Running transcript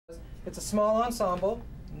It's a small ensemble,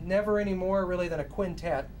 never any more really than a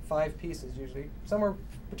quintet, 5 pieces usually, somewhere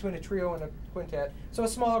between a trio and a quintet, so a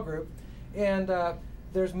small group. And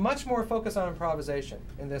there's much more focus on improvisation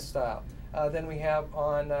in this style than we have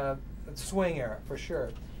on swing era, for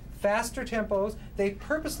sure. Faster tempos. They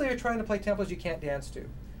purposely are trying to play tempos you can't dance to,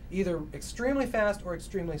 either extremely fast or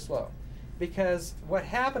extremely slow. Because what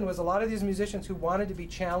happened was a lot of these musicians who wanted to be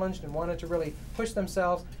challenged and wanted to really push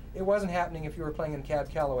themselves, it wasn't happening if you were playing in Cab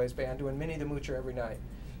Calloway's band doing Minnie the Moocher every night,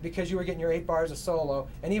 because you were getting your 8 bars of solo,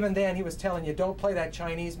 and even then he was telling you, don't play that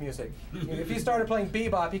Chinese music. If you started playing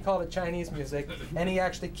bebop, he called it Chinese music, and he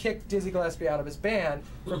actually kicked Dizzy Gillespie out of his band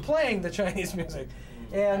for playing the Chinese music.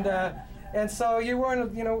 And so you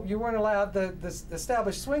weren't, you weren't allowed. The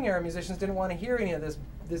established swing era musicians didn't want to hear any of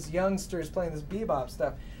this youngsters playing this bebop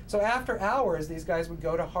stuff. So after hours, these guys would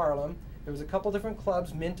go to Harlem. There was a couple different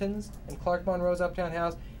clubs, Minton's and Clark Monroe's Uptown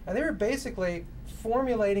House, and they were basically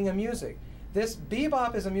formulating a music. This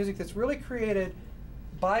bebop is a music that's really created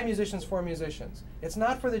by musicians for musicians. It's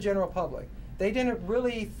not for the general public. They didn't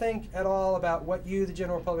really think at all about what you, the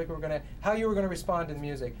general public, how you were going to respond to the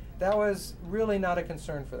music. That was really not a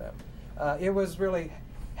concern for them. It was really,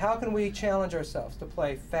 how can we challenge ourselves to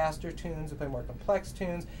play faster tunes, to play more complex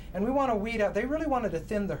tunes, and we want to weed out. They really wanted to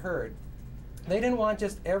thin the herd. They didn't want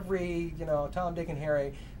just every, Tom, Dick, and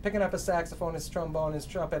Harry picking up a saxophone, his trombone, his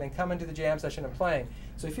trumpet, and coming to the jam session and playing.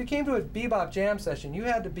 So if you came to a bebop jam session, you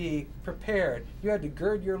had to be prepared. You had to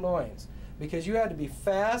gird your loins, because you had to be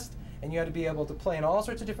fast, and you had to be able to play in all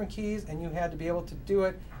sorts of different keys, and you had to be able to do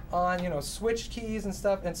it on, switched keys and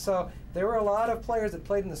stuff. And so there were a lot of players that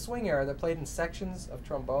played in the swing era that played in sections of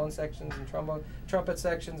trombone sections and trumpet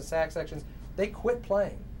sections and sax sections. They quit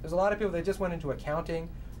playing. There's a lot of people that just went into accounting,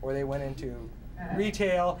 or they went into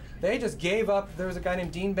retail. They just gave up. There was a guy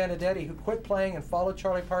named Dean Benedetti who quit playing and followed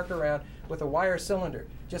Charlie Parker around with a wire cylinder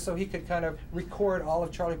just so he could kind of record all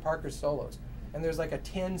of Charlie Parker's solos. And there's like a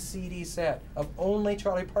 10 CD set of only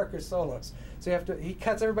Charlie Parker's solos. So he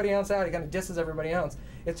cuts everybody else out. He kind of disses everybody else.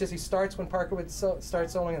 It's just he starts when Parker would start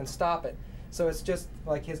soloing and stop it. So it's just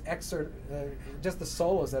like his excerpt, just the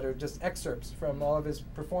solos that are just excerpts from all of his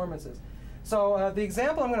performances. So the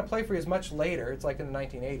example I'm going to play for you is much later. It's like in the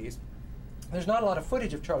 1980s. There's not a lot of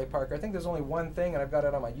footage of Charlie Parker. I think there's only one thing, and I've got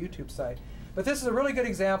it on my YouTube site. But this is a really good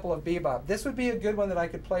example of bebop. This would be a good one that I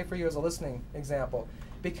could play for you as a listening example.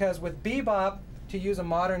 Because with bebop, to use a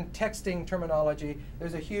modern texting terminology,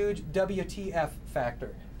 there's a huge WTF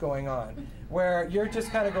factor going on, where you're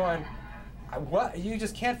just kind of going, what? You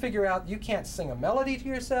just can't figure out, you can't sing a melody to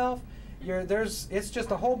yourself. It's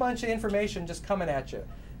just a whole bunch of information just coming at you.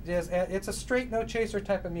 It's a straight no chaser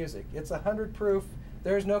type of music. It's 100 proof.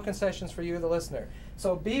 There's no concessions for you, the listener.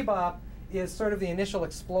 So bebop is sort of the initial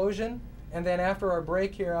explosion, and then after our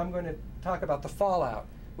break here, I'm going to talk about the fallout,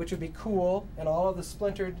 which would be cool, and all of the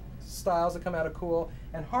splintered styles that come out of cool,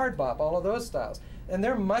 and hard bop, all of those styles. And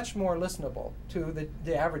they're much more listenable to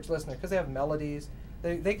the average listener because they have melodies.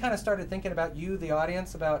 They kind of started thinking about you, the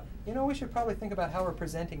audience, about, we should probably think about how we're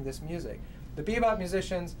presenting this music. The bebop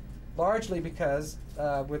musicians, largely because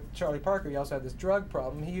with Charlie Parker, he also had this drug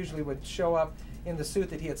problem. He usually would show up in the suit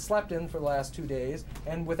that he had slept in for the last 2 days,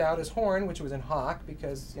 and without his horn, which was in hock,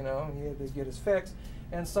 because he had to get his fix.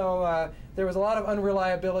 And so there was a lot of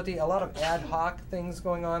unreliability, a lot of ad hoc things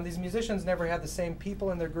going on. These musicians never had the same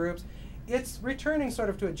people in their groups. It's returning sort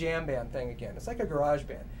of to a jam band thing again. It's like a garage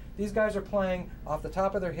band. These guys are playing off the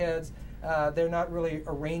top of their heads. They're not really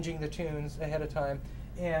arranging the tunes ahead of time.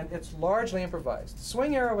 And it's largely improvised.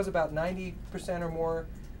 Swing era was about 90% or more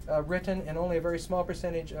written, and only a very small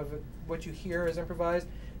percentage of what you hear is improvised.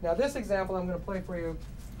 Now this example I'm going to play for you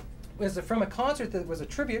is from a concert that was a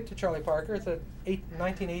tribute to Charlie Parker. It's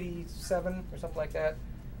 1987 or something like that,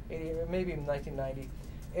 maybe even 1990.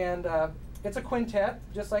 And it's a quintet,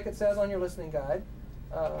 just like it says on your listening guide.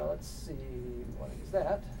 Let's see, we want to use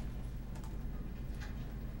that.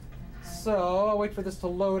 So I'll wait for this to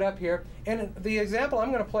load up here. And the example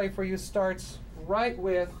I'm going to play for you starts right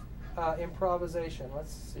with improvisation.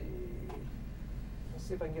 Let's see. Let's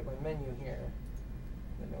see if I can get my menu here.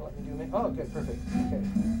 Let me do menu. Oh, good, perfect. Okay.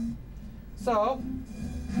 So,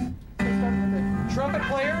 let's start with the trumpet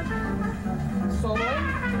player,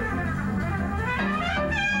 soloing.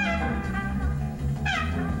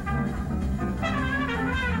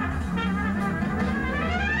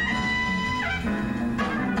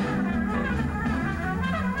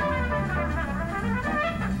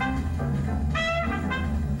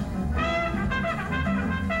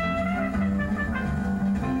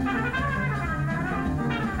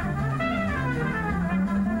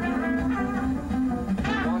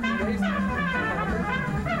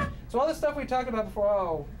 So while the stuff we talked about before.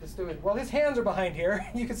 Oh, let's do it. Well, his hands are behind here.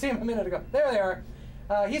 You can see him a minute ago. There they are.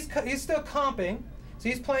 He's still comping. So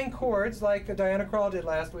he's playing chords like Diana Krall did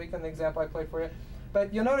last week in the example I played for you.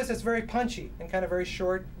 But you'll notice it's very punchy and kind of very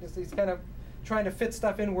short. He's kind of trying to fit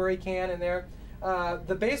stuff in where he can in there.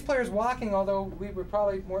 The bass player's walking, although we would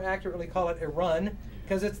probably more accurately call it a run,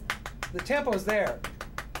 because the tempo is there.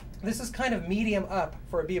 This is kind of medium up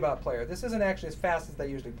for a bebop player. This isn't actually as fast as they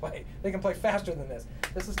usually play. They can play faster than this.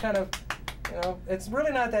 This is kind of, it's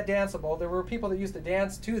really not that danceable. There were people that used to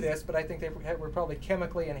dance to this, but I think they were probably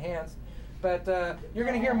chemically enhanced. But you're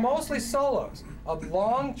going to hear mostly solos. A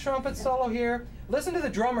long trumpet solo here. Listen to the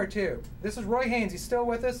drummer, too. This is Roy Haynes. He's still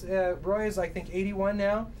with us. Roy is, I think, 81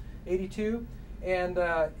 now, 82. And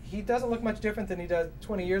he doesn't look much different than he did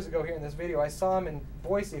 20 years ago here in this video. I saw him in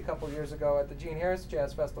Boise a couple years ago at the Gene Harris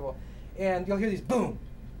Jazz Festival. And you'll hear these boom,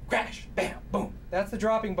 crash, bam, boom. That's the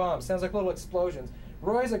dropping bombs. Sounds like little explosions.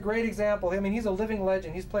 Roy's a great example. I mean, he's a living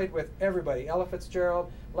legend. He's played with everybody. Ella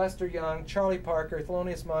Fitzgerald, Lester Young, Charlie Parker,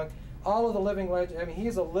 Thelonious Monk, all of the living legends. I mean,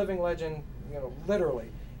 he's a living legend, literally.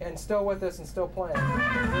 And still with us and still playing.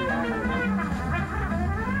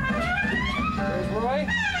 There's Roy.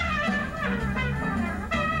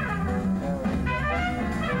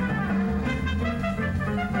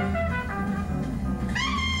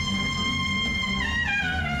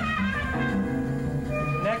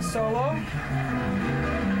 Next solo.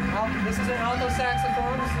 This is an alto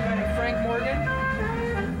saxophone. This is a guy named Frank Morgan.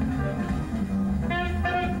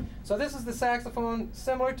 So this is the saxophone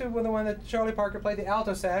similar to the one that Charlie Parker played, the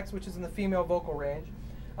alto sax, which is in the female vocal range.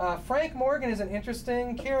 Frank Morgan is an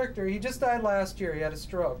interesting character. He just died last year. He had a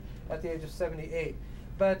stroke at the age of 78.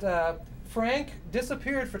 But Frank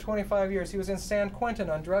disappeared for 25 years. He was in San Quentin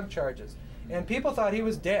on drug charges. And people thought he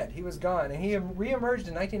was dead. He was gone. And he reemerged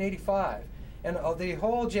in 1985. And the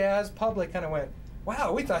whole jazz public kind of went,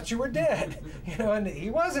 wow, we thought you were dead. And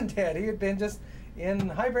he wasn't dead. He had been just in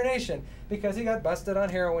hibernation because he got busted on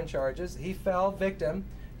heroin charges. He fell victim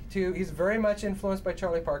to, he's very much influenced by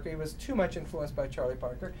Charlie Parker. He was too much influenced by Charlie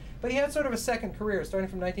Parker. But he had sort of a second career, starting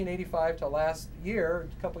from 1985 to last year,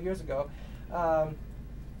 a couple years ago.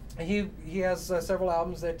 He has several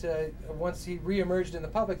albums that once he reemerged in the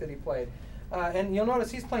public that he played. And you'll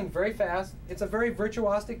notice he's playing very fast. It's a very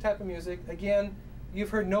virtuosic type of music. Again, you've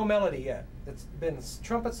heard no melody yet. It's been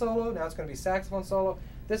trumpet solo, now it's going to be saxophone solo.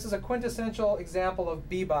 This is a quintessential example of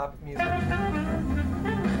bebop music.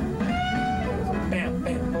 Bam,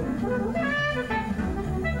 bam, boom.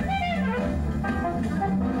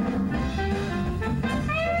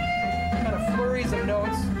 Kind of flurries of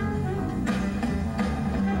notes.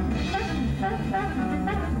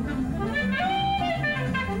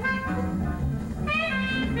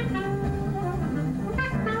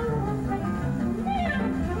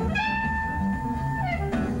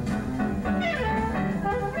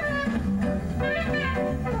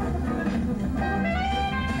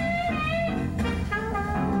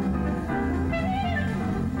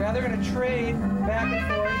 They're going to trade back and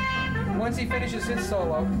forth once he finishes his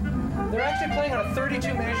solo. They're actually playing on a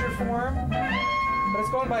 32 measure form, but it's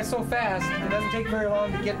going by so fast it doesn't take very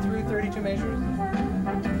long to get through 32 measures.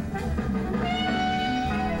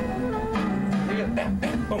 You get bam,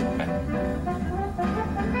 bam, boom, bam.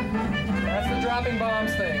 That's the dropping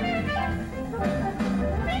bombs thing. Bam,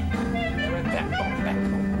 boom, bam, boom.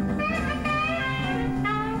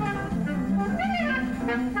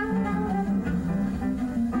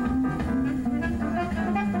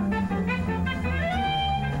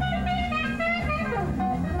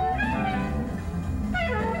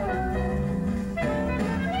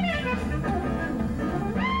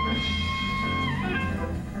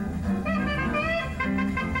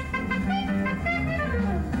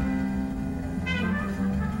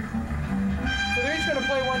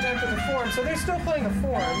 So they're still playing a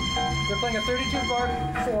form. They're playing a 32-bar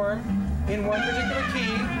form in one particular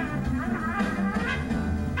key.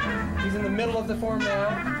 He's in the middle of the form now.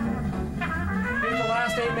 Here's the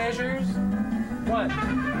last 8 measures. 1,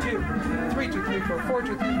 2, 3, 2, 3, 4, 4,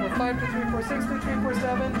 2, 3, 4, 5, 2, 3, 4, 6, 2, 3, 4,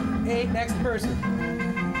 7, 8. Next person.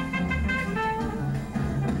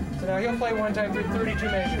 So now he'll play one time through 32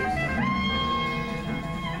 measures.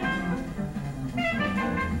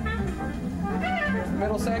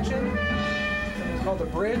 Middle section. It's called the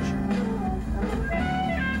bridge.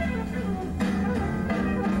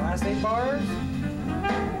 Last 8 bars.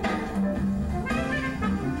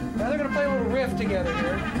 Now they're going to play a little riff together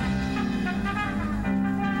here.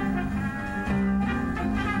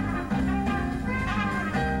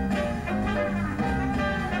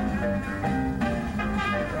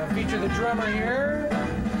 Feature the drummer here.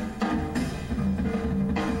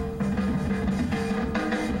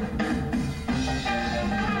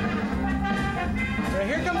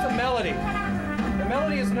 melody. The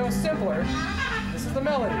melody is no simpler. This is the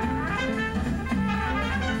melody.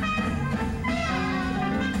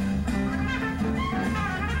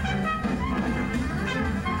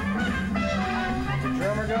 The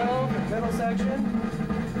drummer go, the middle section.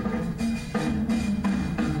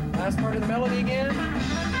 Last part of the melody again.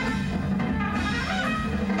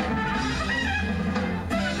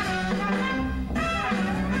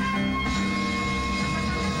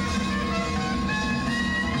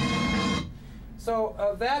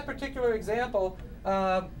 So that particular example,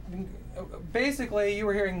 basically you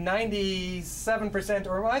were hearing 97%,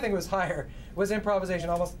 or I think it was higher, was improvisation.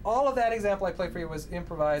 Almost all of that example I played for you was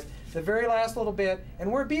improvised. The very last little bit,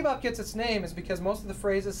 and where bebop gets its name is because most of the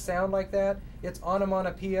phrases sound like that. It's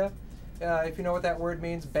onomatopoeia. If you know what that word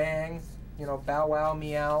means, bang, you know, bow wow,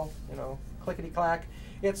 meow, you know, clickety clack.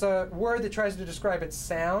 It's a word that tries to describe its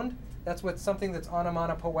sound. That's what something that's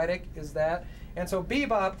onomatopoetic is that. And so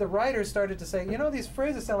bebop, the writers started to say, you know, these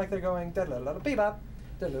phrases sound like they're going da-da-da-da bebop,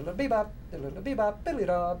 da-da-da bebop, da-da-da bebop,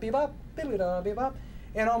 biddly-da bebop, biddly-da bebop.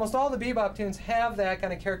 And almost all the bebop tunes have that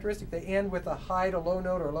kind of characteristic. They end with a high to low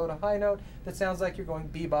note or a low to high note that sounds like you're going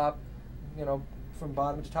bebop, you know, from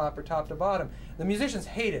bottom to top or top to bottom. The musicians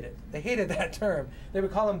hated it. They hated that term. They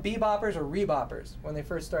would call them beboppers or reboppers when they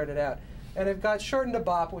first started out. And it got shortened to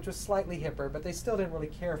bop, which was slightly hipper, but they still didn't really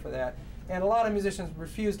care for that. And a lot of musicians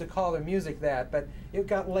refused to call their music that, but it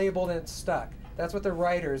got labeled and it stuck. That's what the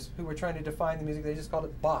writers who were trying to define the music, they just called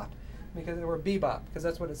it bop, because they were bebop, because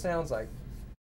that's what it sounds like.